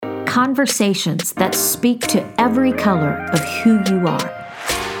conversations that speak to every color of who you are.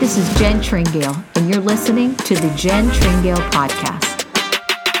 This is Jen Tringale, and you're listening to the Jen Tringale Podcast.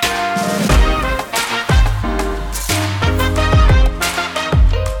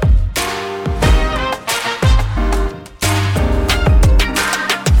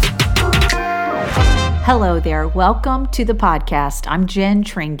 Hello there. Welcome to the podcast. I'm Jen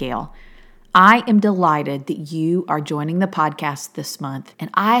Tringale. I am delighted that you are joining the podcast this month, and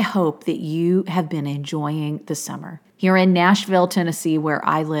I hope that you have been enjoying the summer. Here in Nashville, Tennessee, where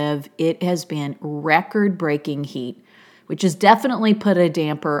I live, it has been record-breaking heat, which has definitely put a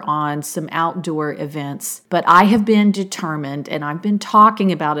damper on some outdoor events. But I have been determined, and I've been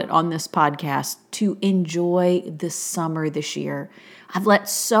talking about it on this podcast, to enjoy the summer this year. I've let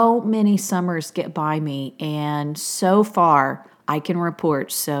so many summers get by me, and so far, I can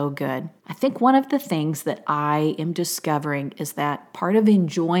report so good. I think one of the things that I am discovering is that part of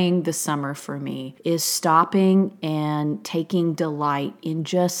enjoying the summer for me is stopping and taking delight in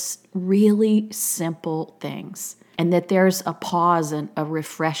just really simple things. And that there's a pause and a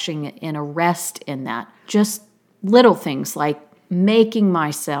refreshing and a rest in that. Just little things like making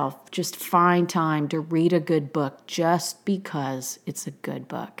myself just find time to read a good book just because it's a good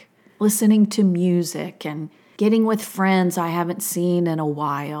book. Listening to music and getting with friends I haven't seen in a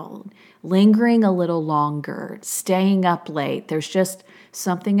while, lingering a little longer, staying up late. There's just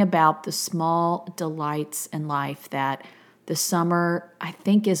something about the small delights in life that the summer, I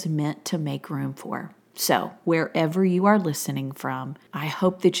think, is meant to make room for. So wherever you are listening from, I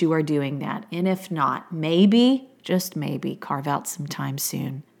hope that you are doing that. And if not, maybe, just maybe, carve out some time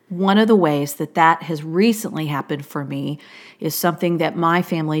soon. One of the ways that has recently happened for me is something that my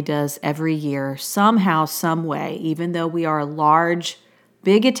family does every year, somehow, some way. Even though we are a large,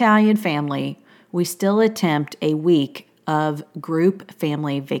 big Italian family, we still attempt a week of group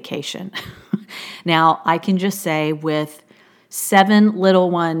family vacation. Now, I can just say with 7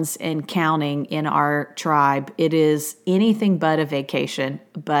 little ones and counting in our tribe, it is anything but a vacation,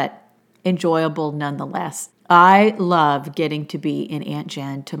 but enjoyable nonetheless. I love getting to be an Aunt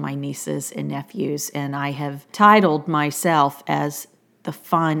Jen to my nieces and nephews, and I have titled myself as the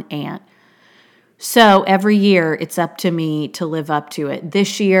fun aunt. So every year it's up to me to live up to it.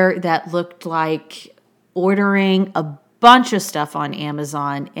 This year that looked like ordering a bunch of stuff on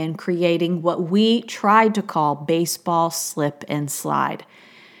Amazon and creating what we tried to call baseball slip and slide.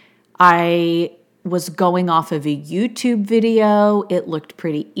 I was going off of a YouTube video. It looked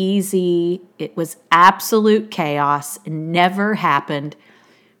pretty easy. It was absolute chaos. It never happened.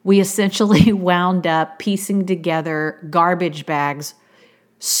 We essentially wound up piecing together garbage bags,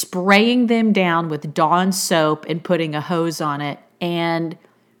 spraying them down with Dawn soap and putting a hose on it. And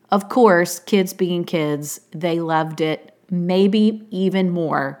of course, kids being kids, they loved it maybe even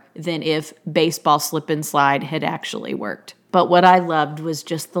more than if baseball slip and slide had actually worked. But what I loved was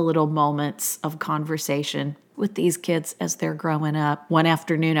just the little moments of conversation with these kids as they're growing up. One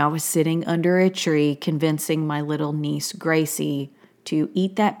afternoon, I was sitting under a tree convincing my little niece, Gracie, to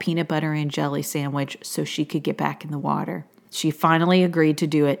eat that peanut butter and jelly sandwich so she could get back in the water. She finally agreed to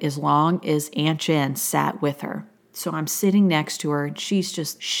do it as long as Aunt Jen sat with her. So I'm sitting next to her, and she's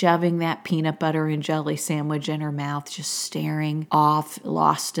just shoving that peanut butter and jelly sandwich in her mouth, just staring off,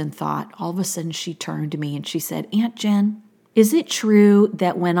 lost in thought. All of a sudden, she turned to me and she said, "Aunt Jen, is it true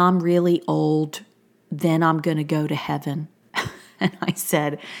that when I'm really old, then I'm going to go to heaven?" And I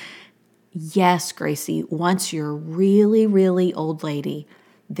said, "Yes, Gracie, once you're really, really old lady,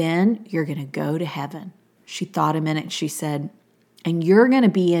 then you're going to go to heaven." She thought a minute and she said, "And you're going to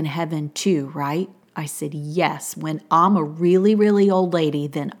be in heaven too, right?" I said, "Yes, when I'm a really, really old lady,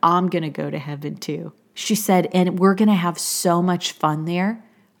 then I'm going to go to heaven too." She said, "And we're going to have so much fun there?"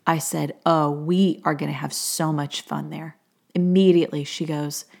 I said, "Oh, we are going to have so much fun there." Immediately she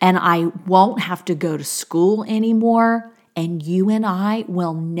goes, "And I won't have to go to school anymore, and you and I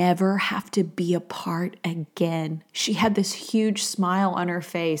will never have to be apart again." She had this huge smile on her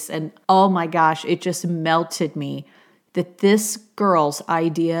face, and oh my gosh, it just melted me that this girl's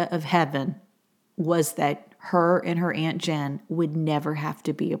idea of heaven was that her and her Aunt Jen would never have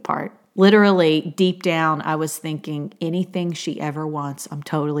to be apart. Literally, deep down, I was thinking anything she ever wants, I'm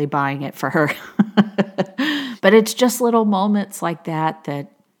totally buying it for her. But it's just little moments like that,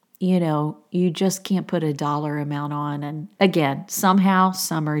 you just can't put a dollar amount on. And again, somehow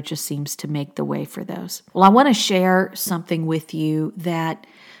summer just seems to make the way for those. Well, I want to share something with you that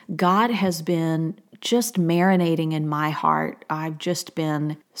God has been just marinating in my heart. I've just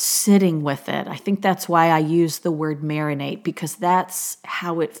been sitting with it. I think that's why I use the word marinate, because that's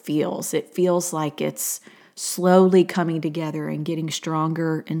how it feels. It feels like it's slowly coming together and getting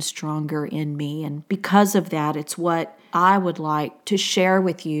stronger and stronger in me. And because of that, it's what I would like to share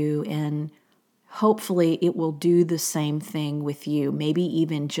with you, and hopefully it will do the same thing with you. Maybe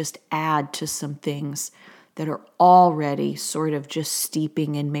even just add to some things that are already sort of just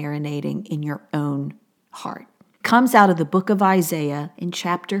steeping and marinating in your own heart. Comes out of the book of Isaiah in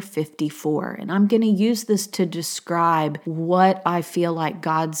chapter 54. And I'm going to use this to describe what I feel like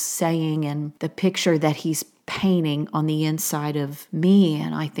God's saying and the picture that he's painting on the inside of me,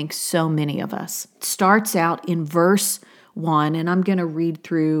 and I think so many of us. It starts out in verse 1, and I'm going to read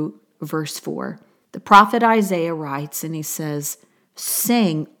through verse 4. The prophet Isaiah writes, and he says,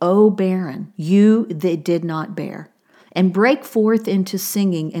 "Sing, O barren, you that did not bear. And break forth into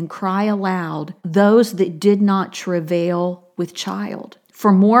singing and cry aloud, those that did not travail with child.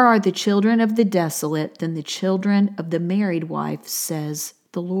 For more are the children of the desolate than the children of the married wife, says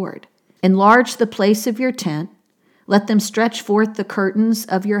the Lord. Enlarge the place of your tent. Let them stretch forth the curtains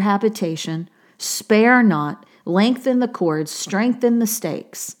of your habitation. Spare not, lengthen the cords, strengthen the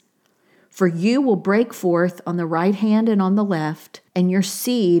stakes. For you will break forth on the right hand and on the left, and your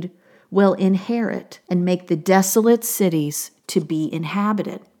seed will inherit and make the desolate cities to be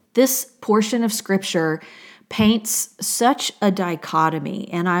inhabited." This portion of scripture paints such a dichotomy,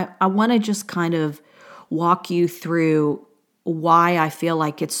 and I want to just kind of walk you through why I feel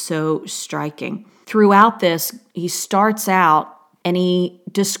like it's so striking. Throughout this, he starts out and he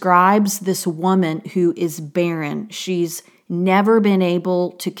describes this woman who is barren. She's never been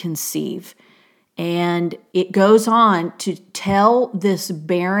able to conceive. And it goes on to tell this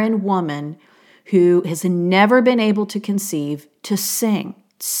barren woman who has never been able to conceive to sing.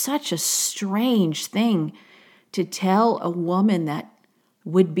 Such a strange thing to tell a woman that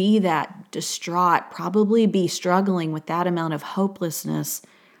would be that distraught, probably be struggling with that amount of hopelessness,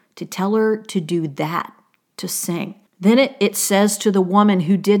 to tell her to do that, to sing. Then it says to the woman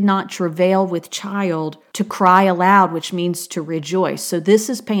who did not travail with child to cry aloud, which means to rejoice. So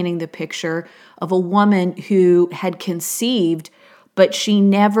this is painting the picture of a woman who had conceived, but she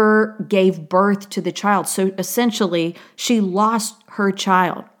never gave birth to the child. So essentially, she lost her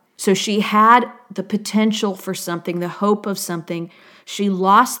child. So she had the potential for something, the hope of something. She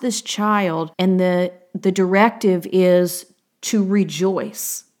lost this child, and the directive is to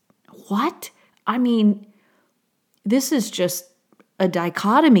rejoice. What? I mean, this is just a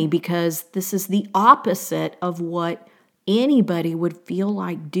dichotomy, because this is the opposite of what anybody would feel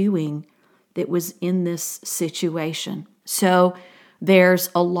like doing that was in this situation. So there's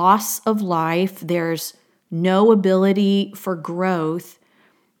a loss of life, there's no ability for growth,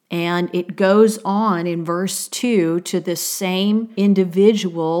 and it goes on in verse 2 to the same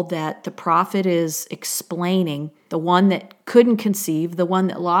individual that the prophet is explaining, the one that couldn't conceive, the one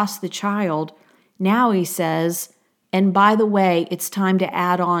that lost the child. Now he says, "And by the way, it's time to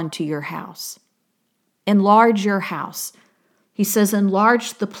add on to your house. Enlarge your house." He says,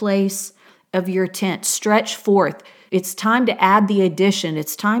 enlarge the place of your tent. Stretch forth. It's time to add the addition.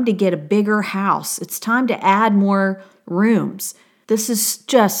 It's time to get a bigger house. It's time to add more rooms. This is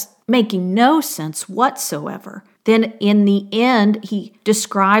just making no sense whatsoever. Then in the end, he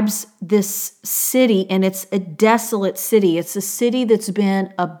describes this city, and it's a desolate city. It's a city that's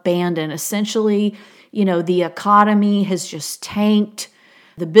been abandoned. Essentially, the economy has just tanked.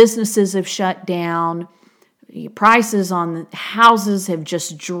 The businesses have shut down. The prices on the houses have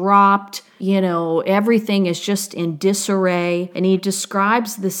just dropped. Everything is just in disarray. And he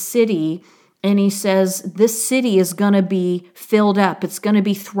describes the city, and he says this city is going to be filled up. It's going to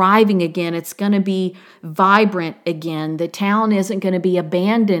be thriving again. It's going to be vibrant again. The town isn't going to be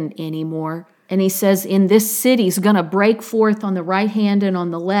abandoned anymore. And he says in this city is going to break forth on the right hand and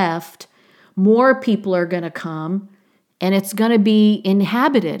on the left. More people are going to come, and it's going to be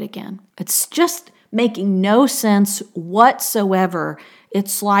inhabited again. It's just making no sense whatsoever.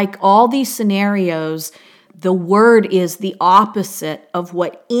 It's like all these scenarios, the word is the opposite of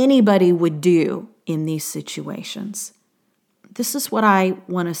what anybody would do in these situations. This is what I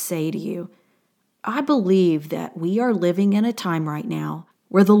want to say to you. I believe that we are living in a time right now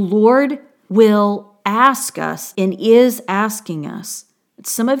where the Lord will ask us and is asking us.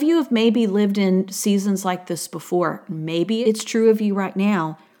 Some of you have maybe lived in seasons like this before. Maybe it's true of you right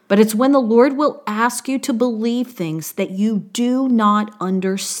now. But it's when the Lord will ask you to believe things that you do not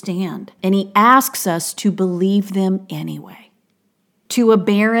understand. And he asks us to believe them anyway. To a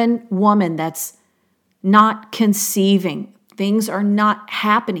barren woman that's not conceiving, things are not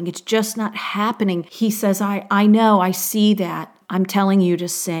happening. It's just not happening. He says, I know, I see that. I'm telling you to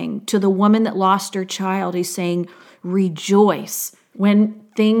sing. To the woman that lost her child, he's saying, rejoice. When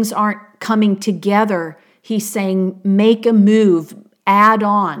things aren't coming together, He's saying, make a move, add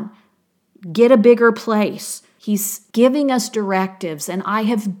on, get a bigger place. He's giving us directives, and I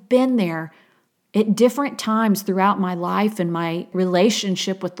have been there at different times throughout my life and my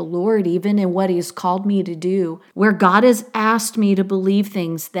relationship with the Lord, even in what He's called me to do, where God has asked me to believe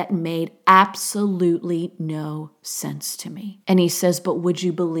things that made absolutely no sense to me. And He says, but would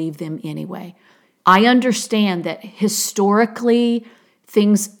you believe them anyway? I understand that historically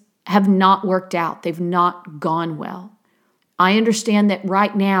things have not worked out. They've not gone well. I understand that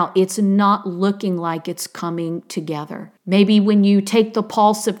right now it's not looking like it's coming together. Maybe when you take the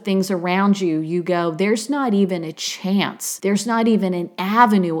pulse of things around you, you go, there's not even a chance. There's not even an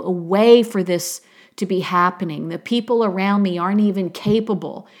avenue, a way for this to be happening. The people around me aren't even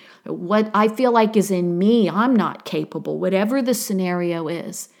capable. What I feel like is in me, I'm not capable, whatever the scenario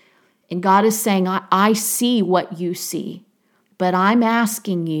is. And God is saying, I see what you see. But I'm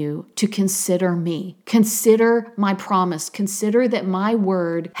asking you to consider me. Consider my promise. Consider that my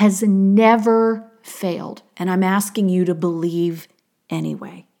word has never failed. And I'm asking you to believe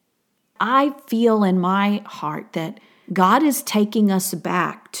anyway. I feel in my heart that God is taking us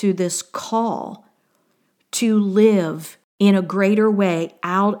back to this call to live in a greater way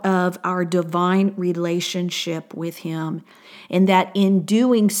out of our divine relationship with Him. And that in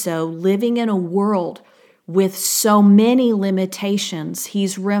doing so, living in a world with so many limitations,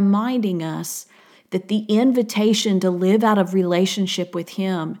 He's reminding us that the invitation to live out of relationship with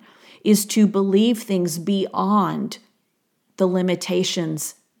Him is to believe things beyond the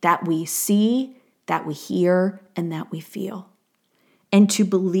limitations that we see, that we hear, and that we feel, and to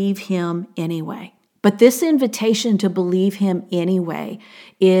believe Him anyway. But this invitation to believe Him anyway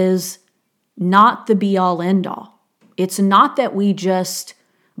is not the be-all, end-all. It's not that we just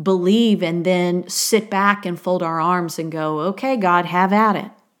believe and then sit back and fold our arms and go, okay, God, have at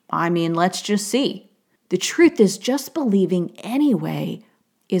it. I mean, let's just see. The truth is, just believing anyway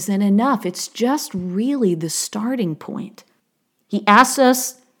isn't enough. It's just really the starting point. He asks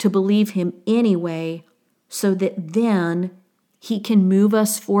us to believe Him anyway so that then He can move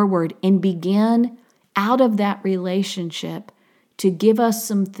us forward and begin out of that relationship to give us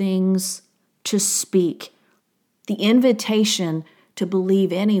some things to speak. The invitation to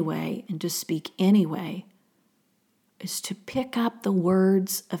believe anyway and to speak anyway is to pick up the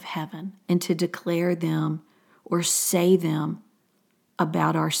words of heaven and to declare them or say them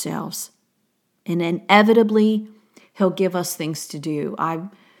about ourselves. And inevitably, He'll give us things to do. I've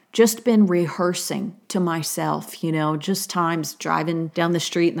just been rehearsing to myself, just times driving down the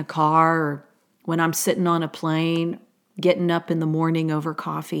street in the car or when I'm sitting on a plane, getting up in the morning over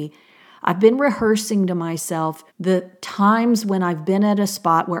coffee. I've been rehearsing to myself the times when I've been at a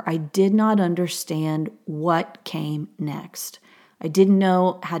spot where I did not understand what came next. I didn't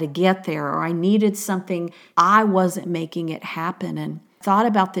know how to get there, or I needed something. I wasn't making it happen, and thought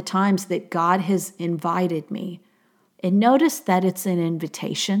about the times that God has invited me. And notice that it's an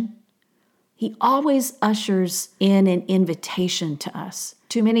invitation. He always ushers in an invitation to us.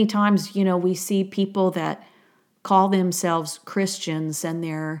 Too many times, we see people that call themselves Christians and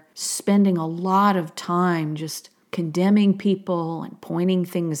they're spending a lot of time just condemning people and pointing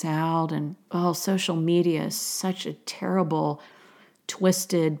things out. And social media is such a terrible,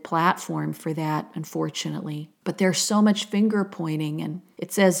 twisted platform for that, unfortunately. But there's so much finger pointing, and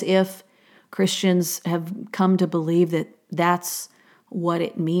it's as if Christians have come to believe that that's what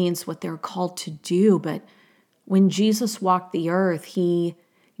it means, what they're called to do. But when Jesus walked the earth, He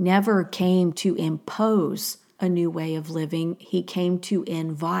never came to impose a new way of living. He came to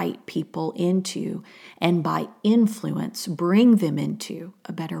invite people into, and by influence, bring them into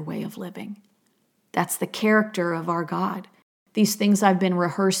a better way of living. That's the character of our God. These things I've been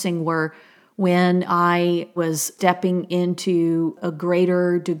rehearsing were when I was stepping into a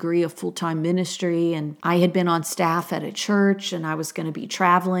greater degree of full-time ministry, and I had been on staff at a church, and I was going to be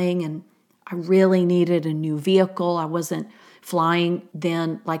traveling, and I really needed a new vehicle. I wasn't flying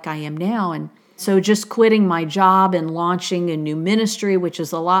then like I am now, and so just quitting my job and launching a new ministry, which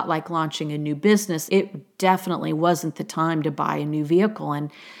is a lot like launching a new business, it definitely wasn't the time to buy a new vehicle. And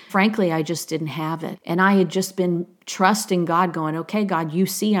frankly, I just didn't have it. And I had just been trusting God, going, okay, God, you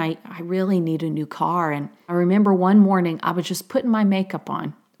see, I really need a new car. And I remember one morning I was just putting my makeup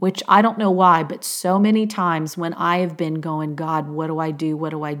on, which I don't know why, but so many times when I have been going, God, what do I do?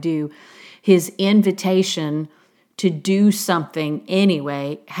 What do I do? His invitation to do something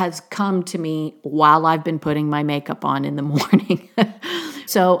anyway has come to me while I've been putting my makeup on in the morning.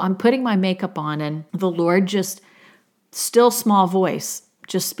 So I'm putting my makeup on, and the Lord just, still small voice,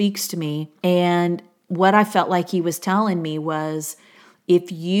 just speaks to me. And what I felt like He was telling me was, if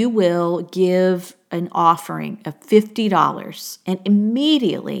you will give an offering of $50. And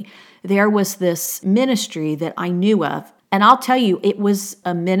immediately there was this ministry that I knew of. And I'll tell you, it was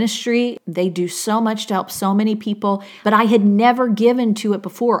a ministry. They do so much to help so many people, but I had never given to it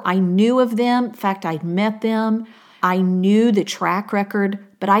before. I knew of them. In fact, I'd met them. I knew the track record,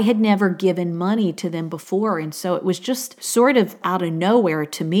 but I had never given money to them before. And so it was just sort of out of nowhere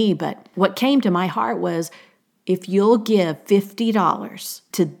to me. But what came to my heart was, if you'll give $50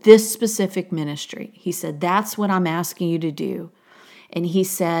 to this specific ministry, he said, that's what I'm asking you to do. And he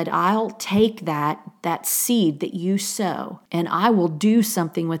said, I'll take that seed that you sow, and I will do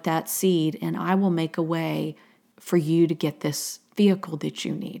something with that seed, and I will make a way for you to get this vehicle that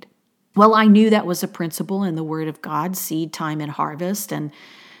you need. Well, I knew that was a principle in the Word of God, seed time and harvest, and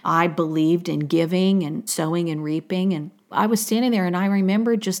I believed in giving and sowing and reaping. And I was standing there, and I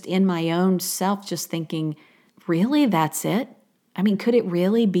remember just in my own self just thinking, really, that's it? I mean, could it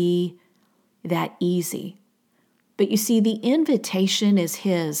really be that easy? But you see, the invitation is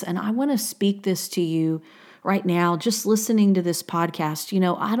His, and I want to speak this to you right now, just listening to this podcast.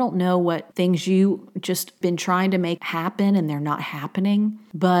 I don't know what things you just been trying to make happen and they're not happening,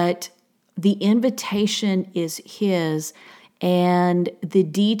 but the invitation is His, and the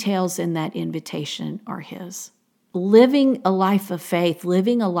details in that invitation are His. Living a life of faith,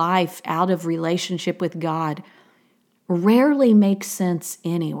 living a life out of relationship with God rarely makes sense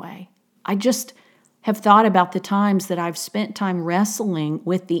anyway. I just have thought about the times that I've spent time wrestling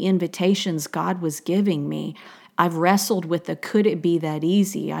with the invitations God was giving me. I've wrestled with the could it be that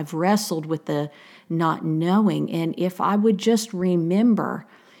easy? I've wrestled with the not knowing. And if I would just remember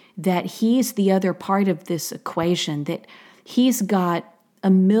that He's the other part of this equation, that He's got a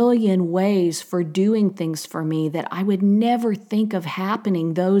million ways for doing things for me that I would never think of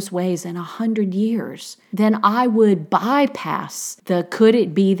happening those ways in 100 years, then I would bypass the could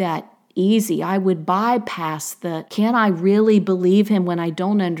it be that easy. I would bypass the can I really believe Him when I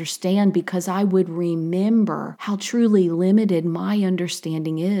don't understand, because I would remember how truly limited my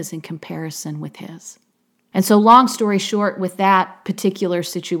understanding is in comparison with His. And so long story short, with that particular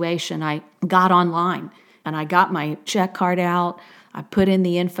situation, I got online and I got my check card out. I put in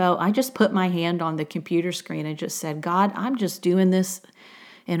the info. I just put my hand on the computer screen and just said, God, I'm just doing this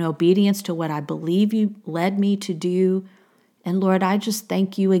in obedience to what I believe You led me to do. And Lord, I just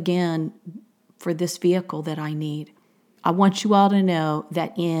thank You again for this vehicle that I need. I want you all to know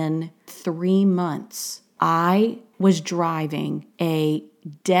that in 3 months, I was driving a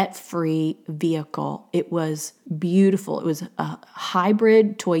debt-free vehicle. It was beautiful. It was a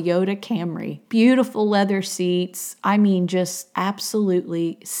hybrid Toyota Camry. Beautiful leather seats. I mean, just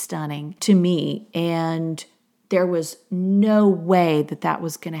absolutely stunning to me. And there was no way that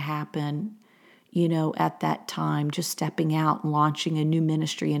was going to happen, at that time, just stepping out and launching a new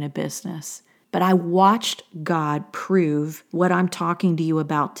ministry and a business. But I watched God prove what I'm talking to you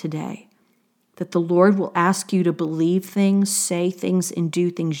about today. That the Lord will ask you to believe things, say things, and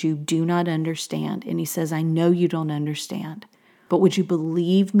do things you do not understand. And He says, I know you don't understand, but would you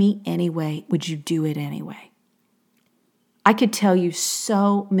believe me anyway? Would you do it anyway? I could tell you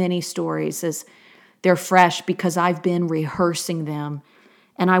so many stories as they're fresh because I've been rehearsing them.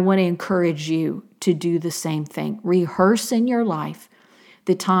 And I want to encourage you to do the same thing. Rehearse in your life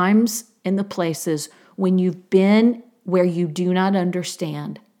the times and the places when you've been where you do not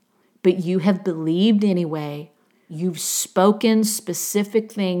understand, but you have believed anyway. You've spoken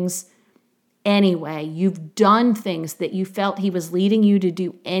specific things anyway. You've done things that you felt He was leading you to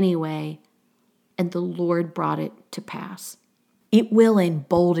do anyway, and the Lord brought it to pass. It will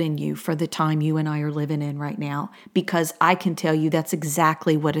embolden you for the time you and I are living in right now, because I can tell you that's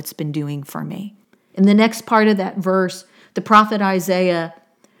exactly what it's been doing for me. In the next part of that verse, the prophet Isaiah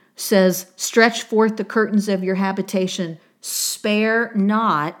says, stretch forth the curtains of your habitation, spare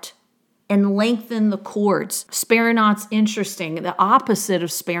not, and lengthen the cords. Spare not's interesting. The opposite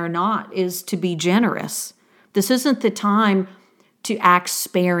of spare not is to be generous. This isn't the time to act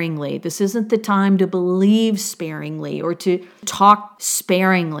sparingly. This isn't the time to believe sparingly or to talk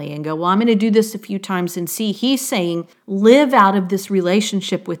sparingly and go, well, I'm going to do this a few times and see. He's saying, live out of this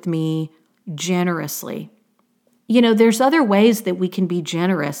relationship with me generously. There's other ways that we can be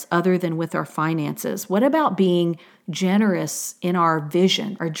generous other than with our finances. What about being generous in our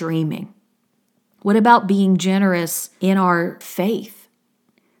vision, our dreaming? What about being generous in our faith?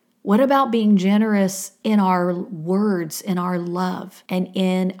 What about being generous in our words, in our love, and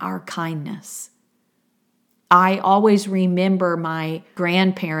in our kindness? I always remember my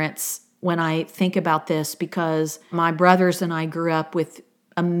grandparents when I think about this, because my brothers and I grew up with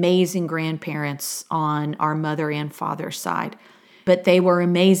amazing grandparents on our mother and father's side. but they were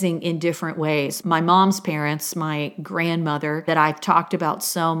amazing in different ways. My mom's parents, my grandmother that I've talked about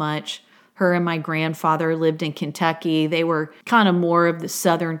so much, her and my grandfather lived in Kentucky. They were kind of more of the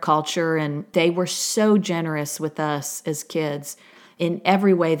Southern culture, and they were so generous with us as kids in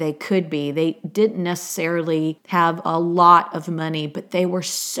every way they could be. They didn't necessarily have a lot of money, but they were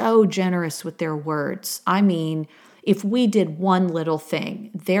so generous with their words. I mean, if we did one little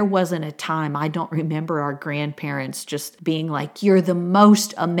thing, there wasn't a time, I don't remember our grandparents just being like, you're the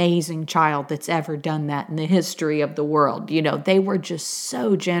most amazing child that's ever done that in the history of the world. They were just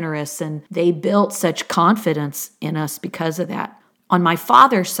so generous, and they built such confidence in us because of that. On my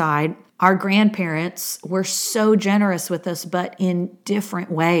father's side, our grandparents were so generous with us, but in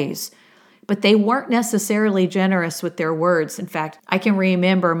different ways. But they weren't necessarily generous with their words. In fact, I can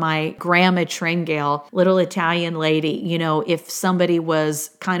remember my grandma Tringale, little Italian lady, if somebody was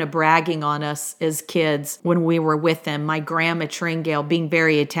kind of bragging on us as kids when we were with them, my grandma Tringale, being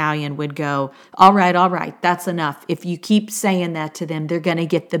very Italian, would go, all right, that's enough. If you keep saying that to them, they're going to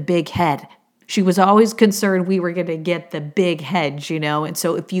get the big head. She was always concerned we were going to get the big head, And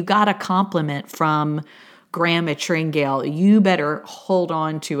so if you got a compliment from Grandma Tringale, you better hold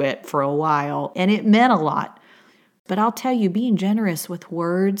on to it for a while. And it meant a lot. But I'll tell you, being generous with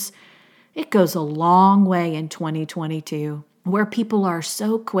words, it goes a long way in 2022, where people are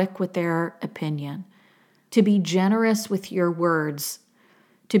so quick with their opinion. To be generous with your words,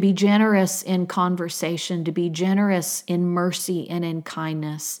 to be generous in conversation, to be generous in mercy and in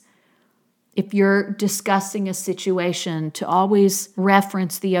kindness. If you're discussing a situation, to always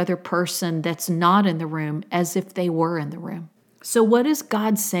reference the other person that's not in the room as if they were in the room. So what is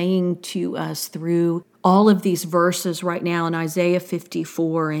God saying to us through all of these verses right now in Isaiah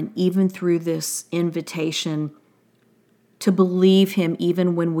 54, and even through this invitation to believe him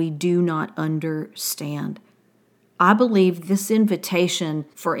even when we do not understand? I believe this invitation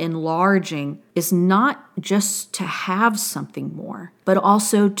for enlarging is not just to have something more, but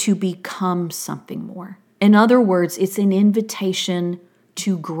also to become something more. In other words, it's an invitation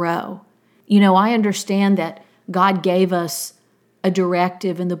to grow. I understand that God gave us a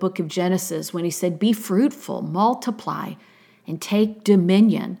directive in the book of Genesis when he said, be fruitful, multiply, and take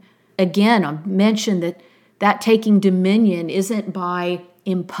dominion. Again, I mentioned that taking dominion isn't by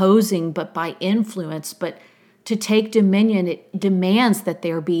imposing, but by influence. But to take dominion, it demands that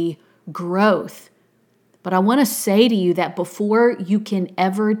there be growth. But I want to say to you that before you can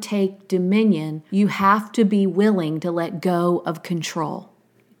ever take dominion, you have to be willing to let go of control.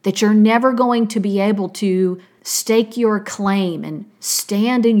 That you're never going to be able to stake your claim and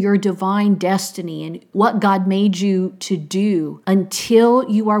stand in your divine destiny and what God made you to do until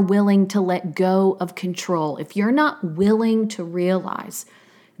you are willing to let go of control. If you're not willing to realize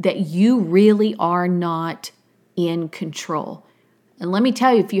that you really are not in control. And let me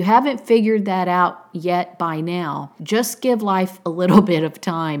tell you, if you haven't figured that out yet by now, just give life a little bit of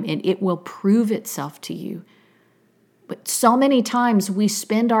time and it will prove itself to you. But so many times we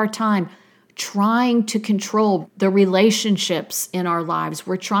spend our time trying to control the relationships in our lives.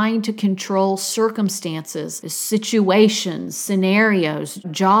 We're trying to control circumstances, situations, scenarios,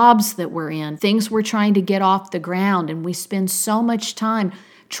 jobs that we're in, things we're trying to get off the ground. And we spend so much time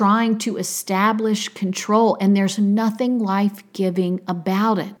trying to establish control, and there's nothing life-giving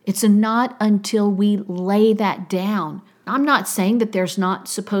about it. It's not until we lay that down. I'm not saying that there's not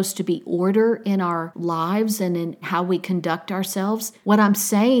supposed to be order in our lives and in how we conduct ourselves. What I'm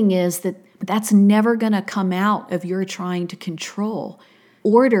saying is that that's never going to come out of your trying to control.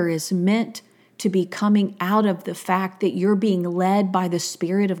 Order is meant to be coming out of the fact that you're being led by the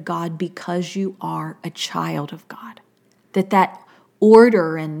Spirit of God because you are a child of God. That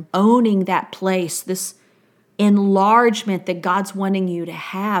order and owning that place, this enlargement that God's wanting you to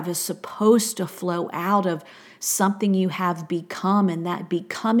have, is supposed to flow out of something you have become, and that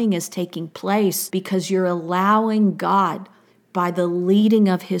becoming is taking place because you're allowing God, by the leading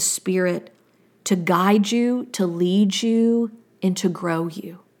of His Spirit, to guide you, to lead you, and to grow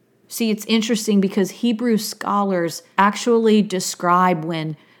you. See, it's interesting because Hebrew scholars actually describe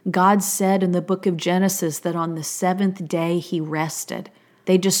when God said in the book of Genesis that on the seventh day He rested.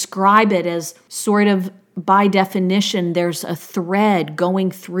 They describe it as sort of, by definition, there's a thread going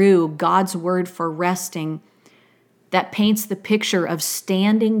through God's word for resting that paints the picture of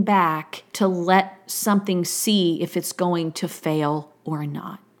standing back to let something see if it's going to fail or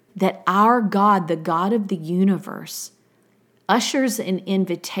not. That our God, the God of the universe, ushers an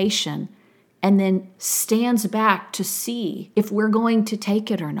invitation and then stands back to see if we're going to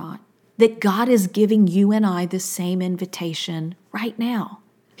take it or not. That God is giving you and I the same invitation right now.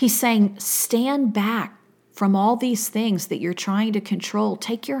 He's saying, stand back from all these things that you're trying to control.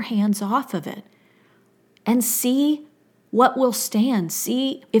 Take your hands off of it and see what will stand.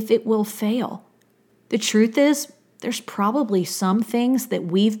 See if it will fail. The truth is, there's probably some things that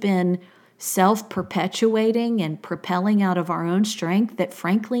we've been self-perpetuating and propelling out of our own strength that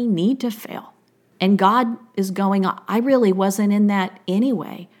frankly need to fail. And God is going, I really wasn't in that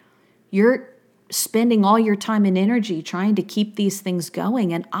anyway. You're spending all your time and energy trying to keep these things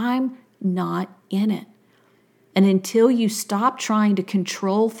going, and I'm not in it. And until you stop trying to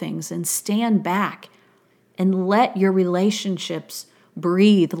control things and stand back and let your relationships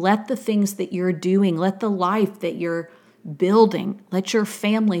breathe, let the things that you're doing, let the life that you're building, let your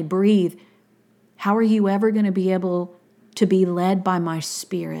family breathe, how are you ever going to be able to be led by my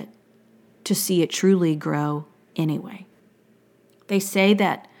Spirit to see it truly grow anyway? They say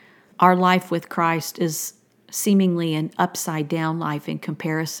that our life with Christ is seemingly an upside down life in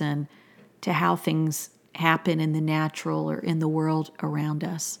comparison to how things happen in the natural or in the world around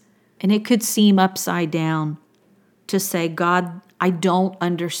us. And it could seem upside down to say, God, I don't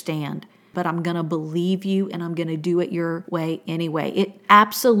understand, but I'm going to believe you and I'm going to do it your way anyway. It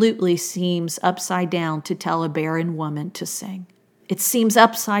absolutely seems upside down to tell a barren woman to sing. It seems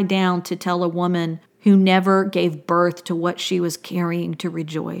upside down to tell a woman who never gave birth to what she was carrying to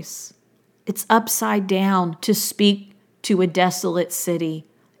rejoice. It's upside down to speak to a desolate city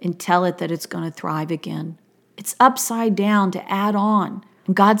and tell it that it's going to thrive again. It's upside down to add on.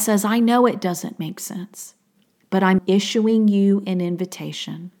 And God says, I know it doesn't make sense, but I'm issuing you an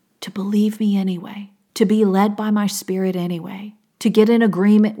invitation to believe me anyway, to be led by my Spirit anyway, to get in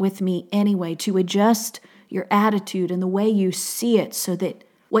agreement with me anyway, to adjust your attitude and the way you see it so that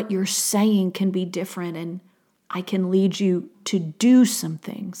what you're saying can be different and I can lead you to do some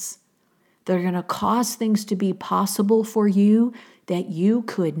things that are going to cause things to be possible for you that you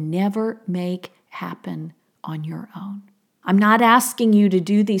could never make happen on your own. I'm not asking you to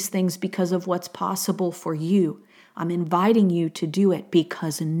do these things because of what's possible for you. I'm inviting you to do it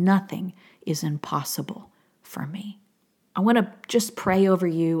because nothing is impossible for me. I want to just pray over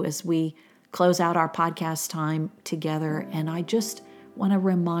you as we close out our podcast time together. And I just want to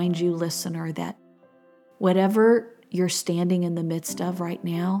remind you, listener, that whatever you're standing in the midst of right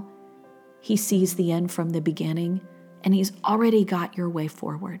now, He sees the end from the beginning, and He's already got your way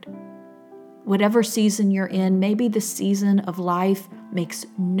forward. Whatever season you're in, maybe the season of life makes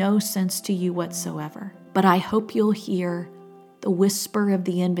no sense to you whatsoever. But I hope you'll hear the whisper of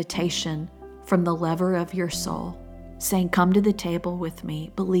the invitation from the lover of your soul, saying, come to the table with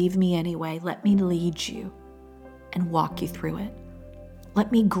me, believe me anyway, let me lead you and walk you through it.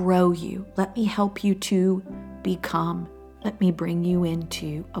 Let me grow you, let me help you to become, let me bring you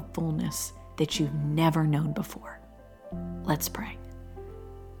into a fullness that you've never known before. Let's pray.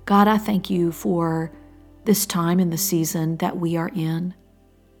 God, I thank you for this time in the season that we are in.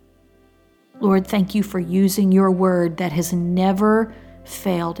 Lord, thank you for using your word that has never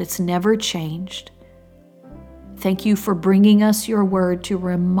failed. It's never changed. Thank you for bringing us your word to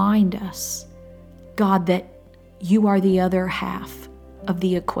remind us, God, that you are the other half of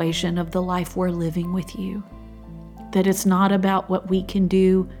the equation of the life we're living with you. That it's not about what we can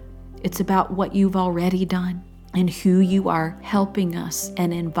do, it's about what you've already done and who you are helping us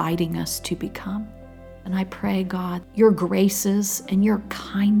and inviting us to become. And I pray, God, your graces and your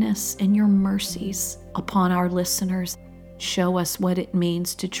kindness and your mercies upon our listeners. Show us what it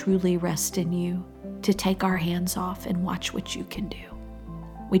means to truly rest in you, to take our hands off and watch what you can do.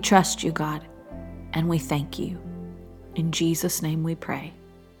 We trust you, God, and we thank you. In Jesus' name we pray.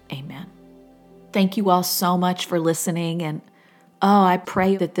 Amen. Thank you all so much for listening. And I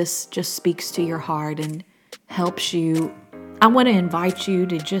pray that this just speaks to your heart and helps you. I want to invite you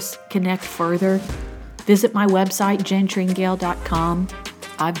to just connect further. Visit my website, jentringale.com.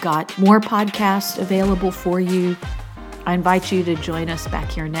 I've got more podcasts available for you. I invite you to join us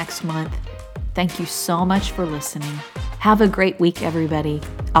back here next month. Thank you so much for listening. Have a great week, everybody.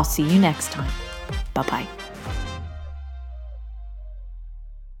 I'll see you next time. Bye-bye.